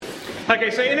Okay,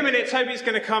 so in a minute, Toby's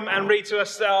going to come and read to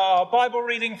us our Bible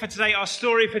reading for today, our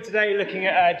story for today, looking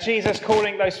at Jesus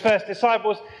calling those first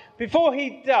disciples. Before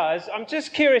he does, I'm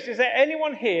just curious, is there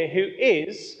anyone here who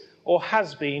is or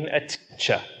has been a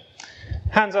teacher?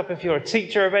 Hands up if you're a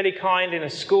teacher of any kind in a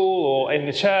school or in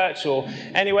the church or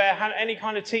anywhere. Any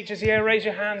kind of teachers here? Raise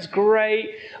your hands.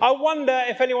 Great. I wonder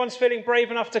if anyone's feeling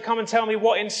brave enough to come and tell me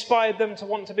what inspired them to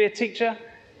want to be a teacher.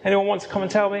 Anyone want to come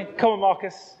and tell me? Come on,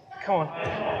 Marcus. Come on.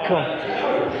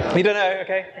 You don't know?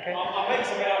 Okay. I'll make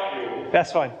something up for you.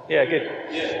 That's fine. Yeah, good.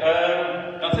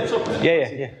 I think so.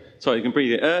 Yeah. Sorry, you can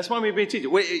breathe it. It's why me be a teacher.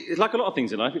 Well, it's like a lot of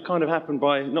things in life. It kind of happened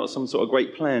by not some sort of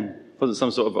great plan. It wasn't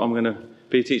some sort of, I'm going to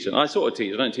be a teacher. I sort of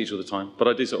teach. I don't teach all the time, but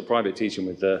I do sort of private teaching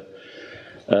with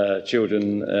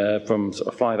children from sort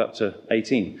of 5 up to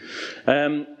 18.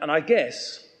 And I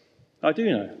guess, I do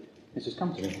know. It's just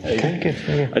come to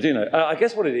me. I do know. I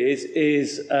guess what it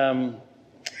is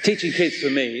teaching kids for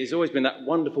me has always been that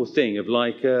wonderful thing of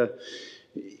like,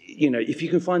 if you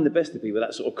can find the best of people,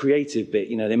 that sort of creative bit,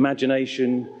 the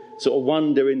imagination, sort of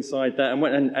wonder inside that.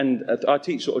 And I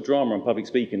teach sort of drama and public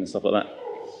speaking and stuff like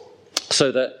that.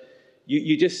 So that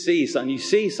you just see something, you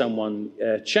see someone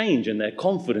change and their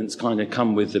confidence kind of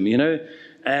come with them,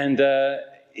 and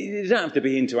you don't have to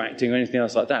be interacting or anything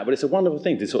else like that, but it's a wonderful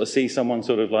thing to sort of see someone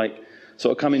sort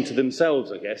of come into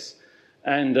themselves, I guess.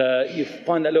 And you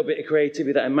find that little bit of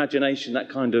creativity, that imagination, that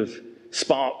kind of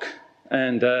spark.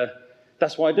 And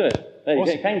that's why I do it. There you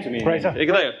go. It came to me. Great.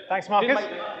 Thanks, Marcus.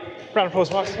 Round of applause,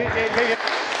 Marcus.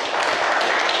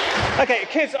 Okay,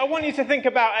 kids, I want you to think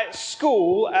about at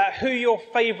school who your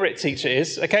favourite teacher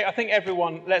is. Okay, I think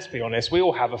everyone, let's be honest, we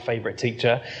all have a favourite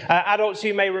teacher. Adults,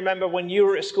 you may remember when you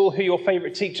were at school who your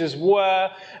favourite teachers were.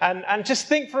 And just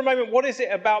think for a moment, what is it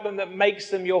about them that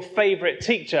makes them your favourite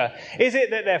teacher? Is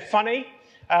it that they're funny?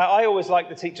 I always liked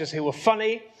the teachers who were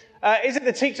funny. Is it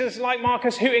the teachers like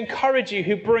Marcus who encourage you,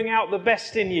 who bring out the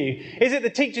best in you? Is it the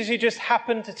teachers who just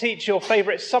happen to teach your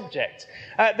favourite subject?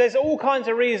 There's all kinds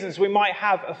of reasons we might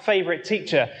have a favourite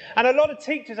teacher. And a lot of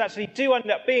teachers actually do end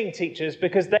up being teachers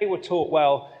because they were taught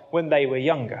well when they were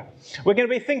younger. We're going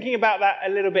to be thinking about that a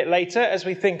little bit later as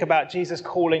we think about Jesus'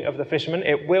 calling of the fishermen.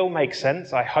 It will make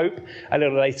sense, I hope, a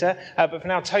little later. But for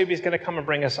now, Toby's going to come and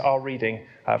bring us our reading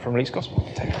from Luke's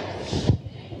Gospel. Take it.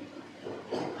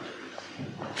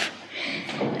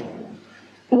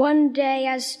 One day,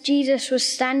 as Jesus was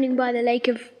standing by the lake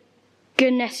of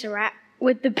Gennesaret,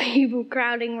 with the people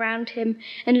crowding round him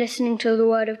and listening to the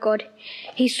word of God,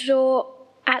 he saw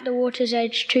at the water's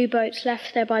edge 2 boats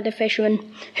left there by the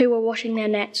fishermen who were washing their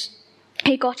nets.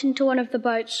 He got into one of the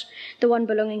boats, the one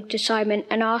belonging to Simon,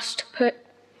 and asked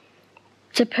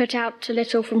to put out a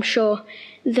little from shore.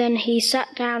 Then he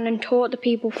sat down and taught the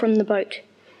people from the boat.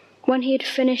 When he had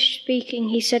finished speaking,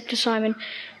 he said to Simon,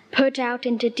 "Put out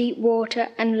into deep water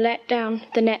and let down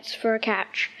the nets for a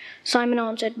catch." Simon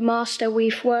answered, "Master,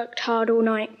 we've worked hard all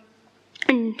night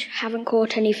and haven't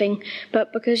caught anything,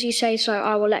 but because you say so,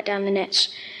 I will let down the nets."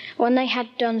 When they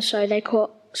had done so, they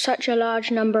caught such a large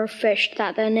number of fish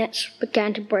that their nets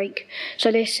began to break.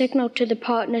 So they signaled to the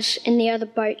partners in the other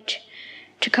boat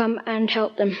to come and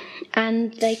help them.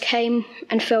 And they came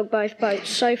and filled both boats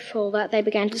so full that they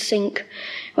began to sink.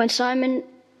 When Simon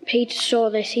Peter saw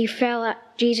this, he fell at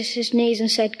Jesus' knees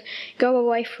and said, "Go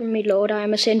away from me, Lord, I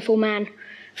am a sinful man."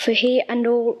 For he and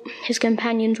all his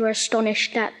companions were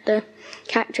astonished at the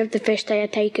catch of the fish they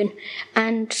had taken,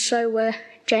 and so were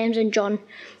James and John,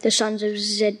 the sons of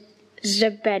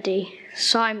Zebedee,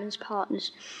 Simon's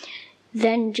partners.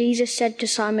 Then Jesus said to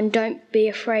Simon, "Don't be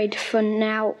afraid, for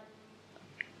now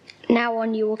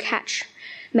on you will catch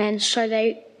men." So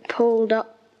they pulled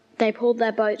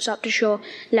their boats up to shore,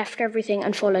 left everything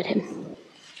and followed him.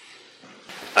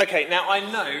 Okay, now I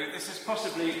know this is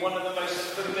possibly one of the most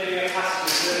familiar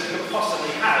passages that you could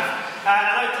possibly have.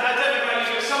 And I don't know about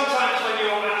you, but sometimes when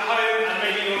you're at home and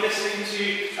maybe you're listening to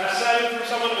a sermon from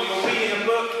someone or you're reading a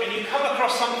book and you come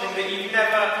across something that you've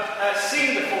never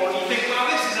seen before and you think, well,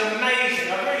 this is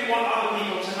amazing. I really want other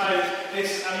people to know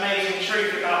this amazing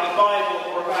truth about the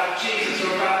Bible or about Jesus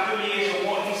or about who he is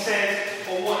or what he says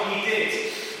or what he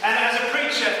did. And as a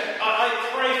preacher, I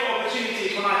pray for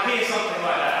opportunities when I hear something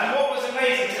like that. And what was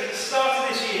amazing is at the start of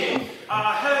this year,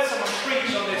 I heard someone preach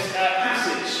on this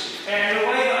passage in a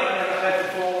way that I've never heard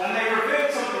before, and they revealed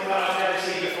something that I've never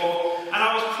seen before. And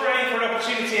I was praying for an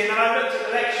opportunity, and then I looked at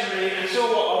the lectionary and saw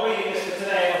what our reading is for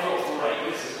today, and I thought, great,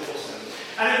 this is awesome.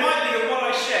 And it might be that what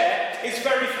I share is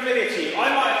very familiar to you.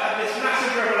 I might have had this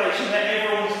massive revelation that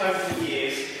everyone's known for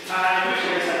years, in which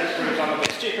case that just proves I'm a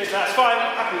bit stupid. That's fine,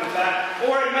 I'm happy with that.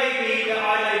 Or it may be that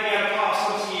I may be able to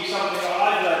pass on to you something that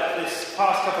I've learned this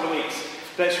past couple of weeks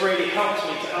that's really helped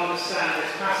me to understand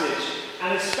passage,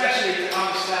 and especially to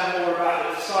understand more about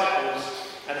the disciples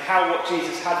and how what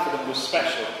Jesus had for them was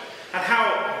special. And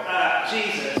how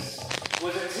Jesus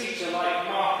was a teacher like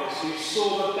Marcus who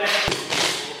saw the best in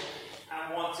people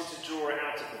and wanted to draw it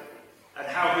out of them. And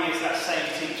how he is that same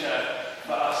teacher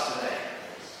for us today.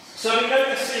 So we know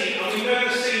the scene, and we know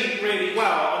the scene really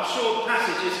well. I'm sure the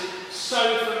passage is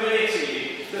so familiar to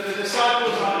you that the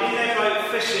disciples are in their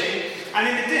boat fishing, and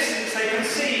in the distance they can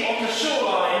see on the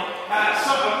shoreline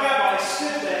some rabbis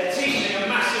stood there teaching a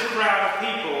massive crowd of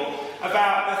people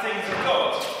about the things of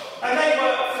God. And they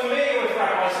were familiar with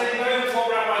rabbis, they knew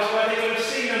what rabbis were, they would have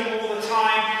seen them all the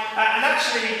time, and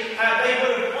actually they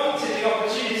would have wanted the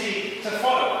opportunity to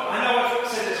follow them. I know I've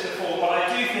said this before, but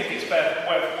I do think it's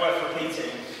worth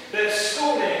repeating. That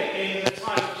schooling in the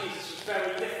time of Jesus was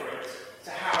very different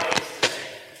to how it is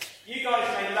today. You guys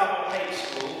may love or hate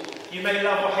school, you may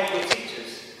love or hate your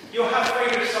teachers. You'll have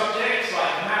favourite subjects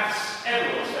like maths,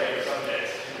 everyone's favourite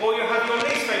subjects, or you'll have your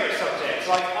least favourite subjects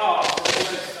like art and all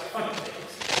those fun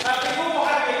things. But you all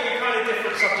have your kind of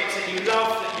different subjects that you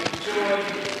love, that you enjoy.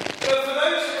 But for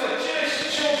those who were Jewish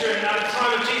children at the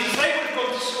time of Jesus, they would have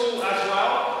gone to school as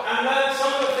well and learned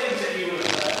some of the things that you would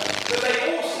have learned. But they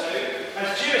also, as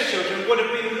Jewish children, would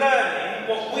have been learning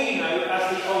what we know as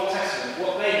the Old Testament,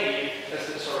 what they knew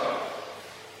as the Torah.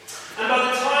 And by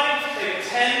the time they were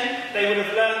 10, they would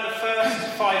have learned the first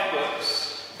 5 books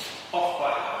off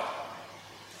by heart.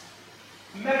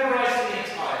 Memorised the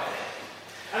entire thing.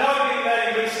 And I've been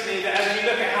learning recently that as you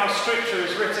look at how Scripture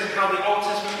is written, how the Old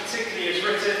Testament particularly is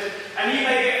written, and you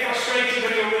may get frustrated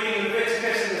when you're reading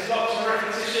Leviticus and there's lots of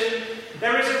repetition,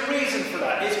 there is a reason for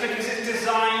that. It's because it's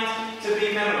designed to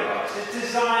be memorised. It's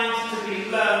designed to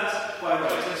be learnt by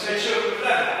rote. And so children would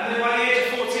learn that. And then by the age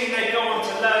of 14, they go on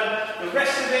to learn the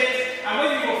rest of it. And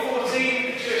when you were 14,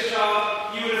 a Jewish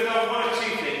child, you would have done one of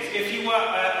 2 things. If you were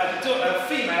a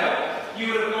female,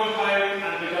 you would have gone home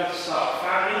and begun to start a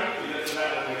family. We looked at that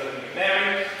when we were looking at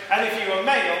Mary. And if you were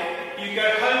male, you go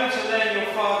home to learn your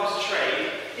father's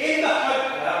trade in the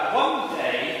hope that one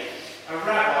day a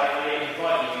rabbi may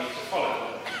invite you to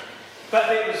follow them.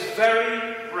 But it was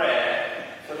very rare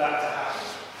for that to happen.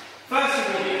 First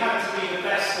of all, you had to be the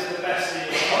best of the best in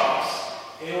your class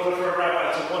in order for a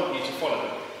rabbi to want you to follow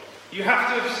them. You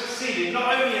have to have succeeded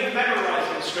not only in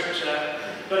memorising Scripture,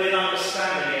 but in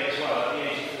understanding it as well at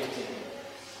the age of 14.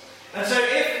 And so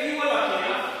if you were lucky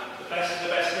enough, the best of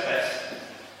the best of the best,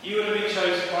 you would have been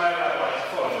chosen by a rabbi to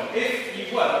follow them. If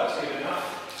you weren't good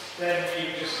enough, then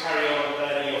you just carry on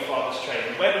learning your father's trade.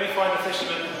 And where do we find the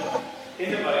fishermen?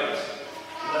 In the boat,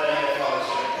 learning their father's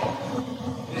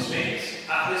trade. This means,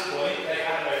 at this point, they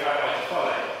had no rabbi to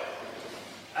follow.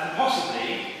 And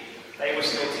possibly, they were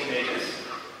still teenagers,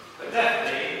 but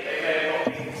definitely, they may have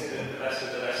not been considered the best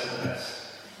of the best of the best.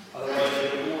 Otherwise, they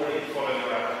would already be following a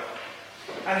rabbi.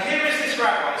 And here is this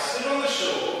rabbi, stood on the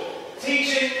shore,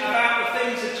 teaching about the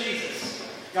things of Jesus.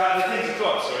 The things of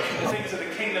God, the things of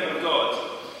the kingdom of God.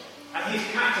 And he's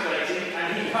captivating,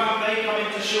 and they come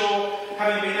into shore,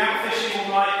 having been out fishing all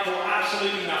night, caught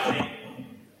absolutely nothing.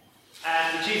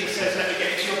 And Jesus says, let me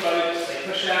get into your boats. They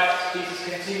push out. Jesus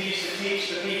continues to teach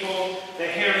the people.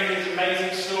 They're hearing these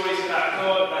amazing stories about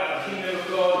God, about the kingdom of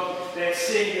God. They're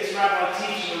seeing this rabbi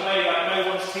teach in a way like no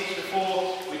one's taught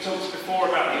before. We talked before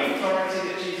about the authority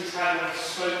that Jesus had when he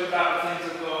spoke about the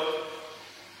things of God.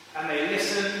 And they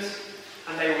listened,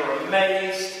 and they were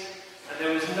amazed. And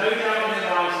there was no doubt in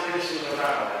their minds that this was a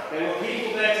rabbi. There were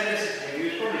people there to listen to him. He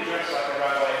was probably dressed like a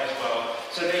rabbi as well.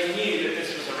 So they knew that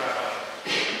this was a rabbi.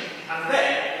 And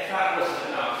then, if that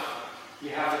wasn't enough, you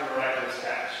have a miraculous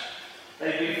catch.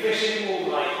 They've been fishing all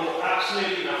night, caught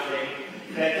absolutely nothing.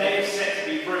 Their day is set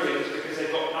to be ruined because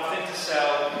they've got nothing to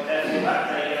sell. Therefore, that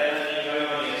day they're earning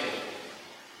no money at all.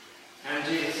 And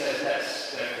Jesus says,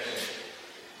 let's go fishing.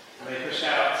 And they push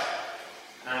out,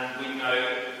 and we know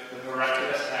the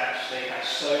miraculous catch. They catch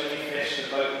so many fish,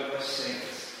 the boat almost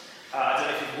sinks. I don't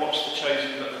know if you've watched The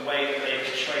Chosen, but the way that they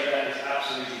portray that is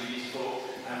absolutely beautiful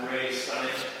and really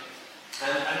stunning.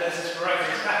 And there's this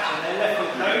miraculous catch, and they're left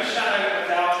with no shadow of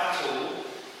doubt at all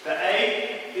that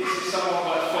A, this is someone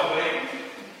worth following,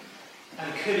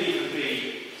 and could even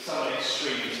be someone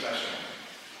extremely special.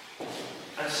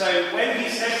 And so when he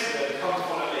says to them, come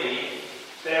follow me,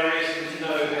 there is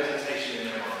no hesitation in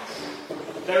their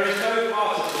minds. There is no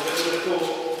part of them that would have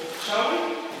thought, shall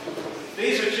we?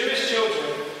 These are Jewish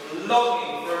children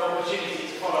longing for an opportunity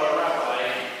to follow a rabbi,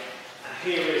 and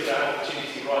here is that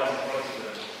opportunity right in front of them.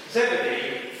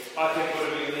 Zebedee, I think, would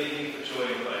have been leaving for joy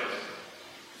in the boat.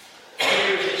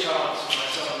 Here is a chance for my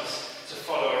sons to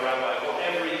follow a rabbi, what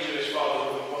every Jewish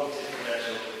father would have wanted from their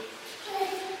children.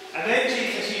 And then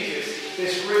Jesus uses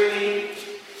this really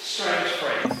strange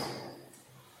phrase.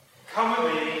 Come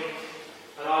with me,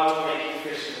 and I will make you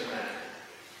fishers of men.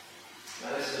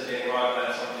 Now this is a bit where I've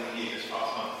learned something new this past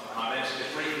month, and I mentioned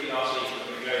it briefly last week, but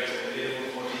we're going to go into it in a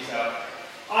little more detail.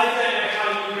 I don't know how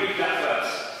you read that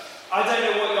verse. I don't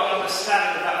know what your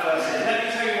understanding of that verse is. Let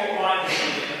me tell you what mine has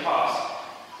been in the past.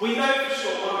 We know for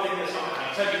sure one thing that's not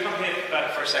happening. Toby, come here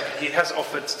for a second. He has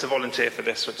offered to volunteer for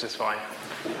this, which is fine.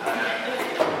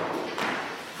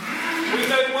 We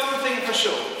know one thing for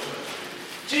sure.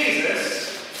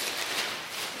 Jesus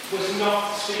was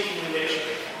not speaking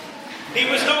literally. He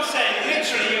was not saying,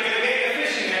 literally, you're going to get your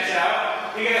fishing nets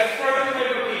out, you're going to throw them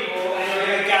over people, and you're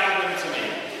going to gather them to me.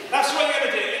 That's what you're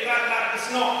going to do.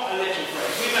 That's not a literal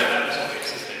phrase. We know that was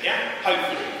obvious, isn't it? Yeah?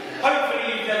 Hopefully. Hopefully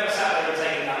you've never sat there and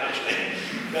taken that literally.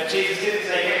 But Jesus didn't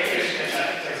say, get your fishing nets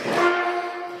out.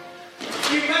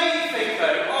 You may think,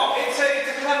 though, it's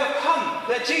a clever pun,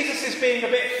 that Jesus is being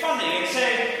a bit funny and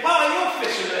saying, you're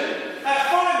fishermen,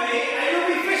 follow me, and you'll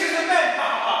be fishers of men,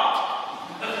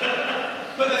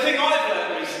 But the thing I've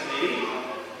learned recently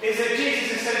is that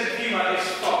Jesus' sense of humour is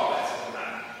far better than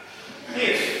that. He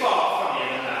is far funnier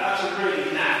than that. That's a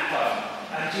really naff pun.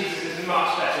 And Jesus is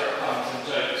much better at puns and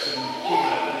jokes and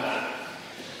humour than that.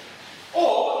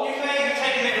 Or you may have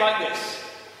taken it like this.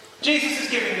 Jesus is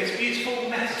giving this beautiful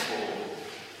metaphor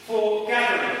for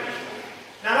gathering people.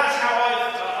 Now that's how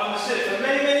I've understood it for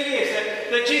many, many years.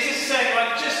 That Jesus is saying,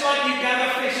 just like you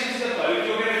gather fish into the boat,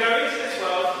 you're going to go into this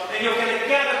world and you're going to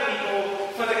gather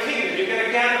people for the kingdom. You're going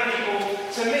to gather people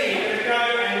to me. You're going to go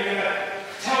and you're going to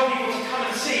tell people to come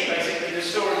and see, basically, the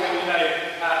story that we know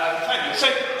of Tony. So,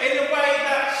 in a way,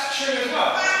 that's true as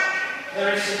well.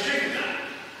 There is some truth in that.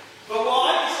 But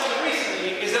what I discovered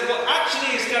recently is that what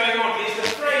actually is going on is the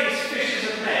phrase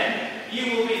fishers of men,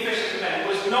 you will be fishers of men,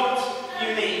 was not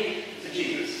unique to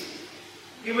Jesus.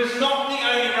 He was not the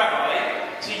only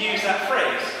rabbi to use that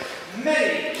phrase.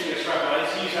 Many Jewish rabbis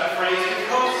use that phrase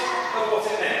because of what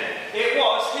it meant. It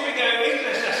was, here we go,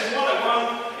 English lesson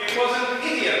 101, it was an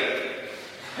idiom.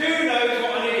 Who knows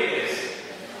what an idiom is?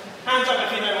 Hands up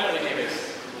if you know what an idiom is.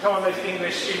 Come on, those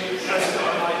English students, that's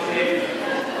not an idea.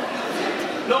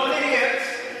 Not an idiot,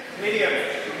 an idiom.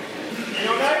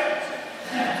 Anyone know?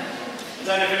 I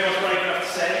don't know if anyone's brave enough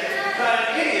to say. But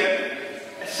an idiom,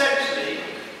 essentially,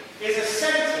 is a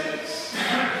sentence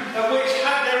of which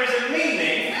there is a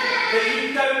meaning that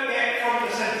you don't get from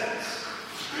the sentence.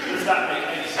 Does that make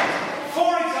any sense?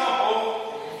 For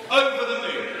example, over the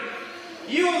moon.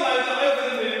 You all know that over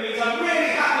the moon means I'm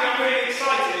really happy, I'm really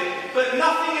excited, but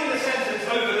nothing in the sentence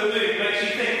over the moon makes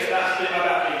you think that that's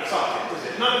about being excited, does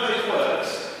it? None of those words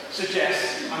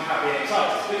suggest I'm happy and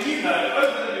excited. But you know,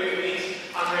 over the moon means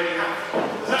I'm really happy.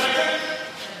 Does that make sense?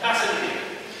 That's an idiom.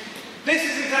 This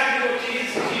is exactly what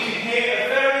Jesus is using here, a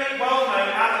very well-known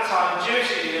at the time Jewish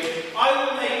idiom. I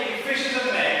will make you fishers of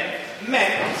men,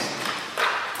 meant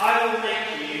I will make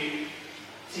you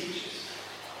teachers.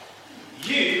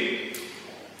 You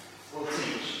will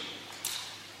teach.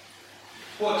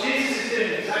 What Jesus is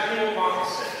doing, exactly what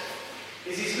Marcus said,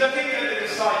 is he's looking at the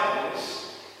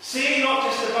disciples, seeing not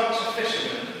just a bunch of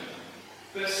fishermen,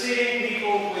 but seeing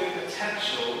people with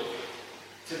potential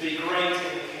to be great in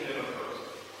the kingdom of God.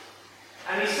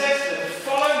 And he says to them,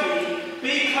 follow me,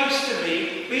 be close to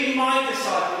me, be my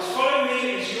disciples, follow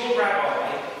me as your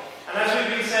rabbi. And as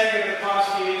we've been saying over the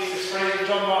past few weeks, this phrase of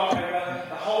John Mark Comer,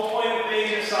 the whole point of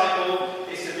being a disciple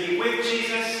is to be with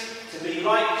Jesus, to be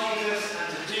like Jesus, and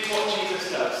to do what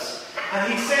Jesus does.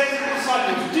 And he said to the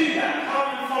disciples, do that,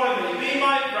 come and follow me, be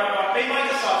my rabbi, be my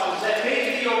disciples, let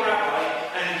me be your rabbi,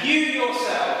 and you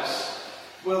yourselves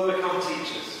will become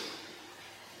teachers.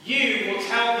 You will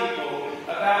tell people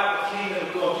about the kingdom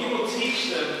of God. You will teach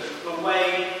them the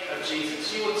way of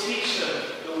Jesus. You will teach them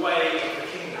the way of the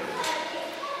kingdom.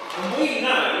 And we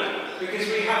know, because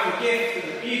we have the gift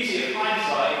and the beauty of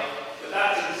hindsight, that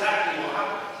that's exactly what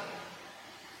happened.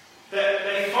 That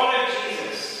they followed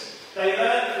Jesus. They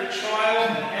learned through trial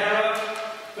and error.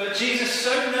 But Jesus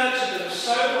so nurtured them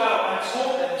so well and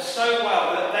taught them so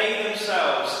well that they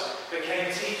themselves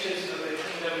became teachers of the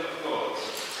kingdom of God.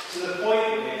 To the point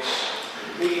at which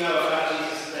we know about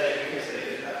Jesus today because they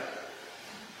did that.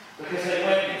 Because they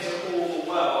went into all the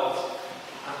world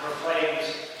and proclaimed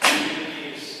the good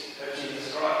news of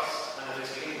Jesus Christ and of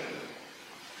his kingdom.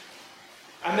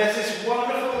 And there's this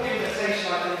wonderful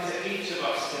invitation, I think, to each of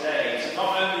us today to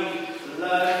not only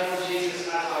learn from Jesus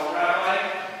as our rabbi,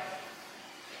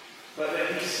 but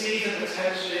that he sees the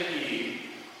potential in you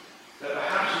that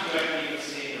perhaps you don't even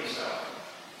see in yourself.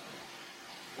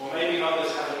 Or maybe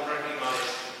others haven't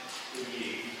recognised in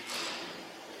you.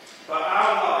 But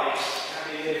our lives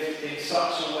can be lived in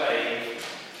such a way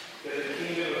that the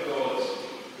kingdom of God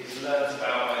is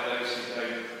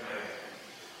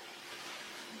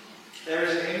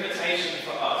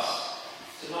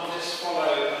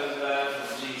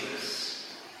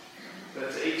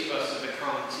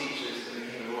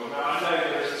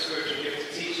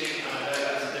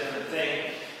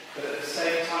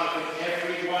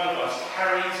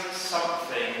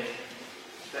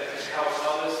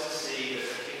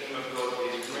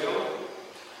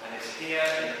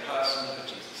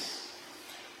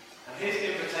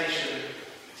his invitation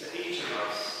to each of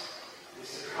us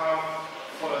is to come,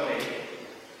 follow me,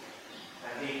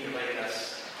 and he can make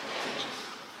us teachers,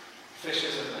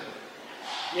 fishers of men.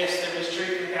 Yes, there is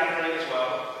truth in gathering as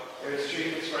well. There is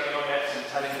truth in spreading our nets and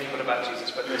telling people about Jesus,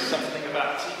 but there's something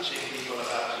about teaching people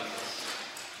about Jesus.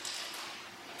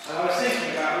 And I was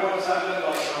thinking about what does that look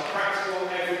like in our practical,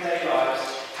 everyday lives?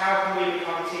 How can we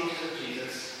become teachers of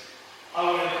Jesus? I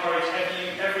want to encourage